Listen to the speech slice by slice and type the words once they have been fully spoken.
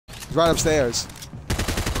He's right upstairs.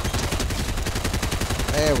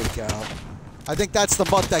 There we go. I think that's the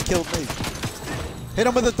mutt that killed me. Hit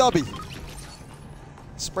him with a dubby.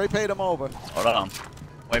 Spray paint him over. Hold on.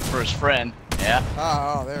 Wait for his friend. Yeah.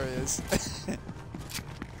 Oh, there he is.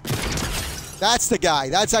 That's the guy.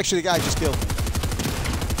 That's actually the guy who just killed me.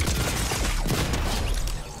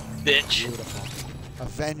 Bitch. Beautiful.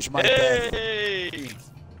 Avenge my death.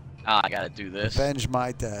 Ah, I gotta do this. Avenge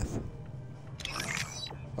my death.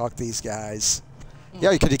 Fuck these guys.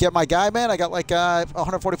 Yeah, could you get my guy, man? I got like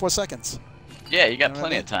 144 seconds. Yeah, you got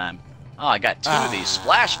plenty of time. Oh, I got 2 of these.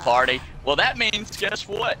 Splash party. Well, that means, guess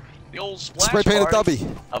what? The old splash Spray paint a party.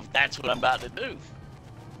 dubby. That's what I'm about to do.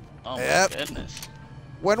 Oh, Yep. my goodness.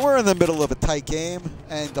 When we're in the middle of a tight game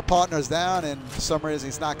and the partner's down and for some reason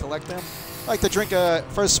he's not collecting, I like to drink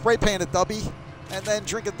first spray paint a dubby and then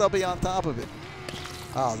drink a dubby on top of it.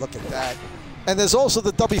 Oh, look at that. And there's also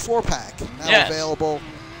the dubby 4-pack now available,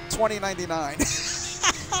 $20.99.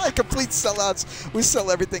 Complete sellouts. We sell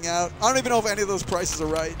everything out. I don't even know if any of those prices are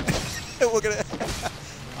right. Look at it.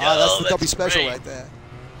 Oh, that's the dubby special right there.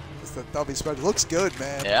 That's the dubby special. Looks good,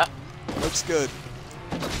 man. Yeah. Looks good.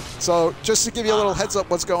 So, just to give you a little heads up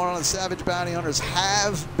what's going on, the Savage Bounty Hunters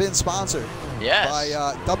have been sponsored by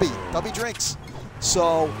Dubby Drinks.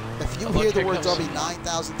 So, if you hear the word Dubby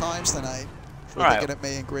 9,000 times tonight, we're thinking it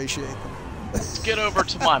may ingratiate them. Let's get over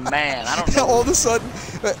to my man. I don't know. All of a sudden,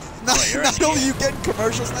 not only are you getting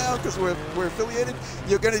commercials now because we're affiliated,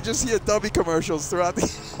 you're going to just hear Dubby commercials throughout the...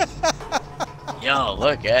 Yo,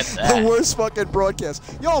 look at that. The worst fucking broadcast.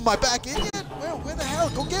 Yo, am I back in yet? Where the hell?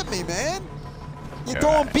 Go get me, man. You're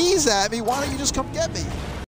throwing bees at me. Why don't you just come get me?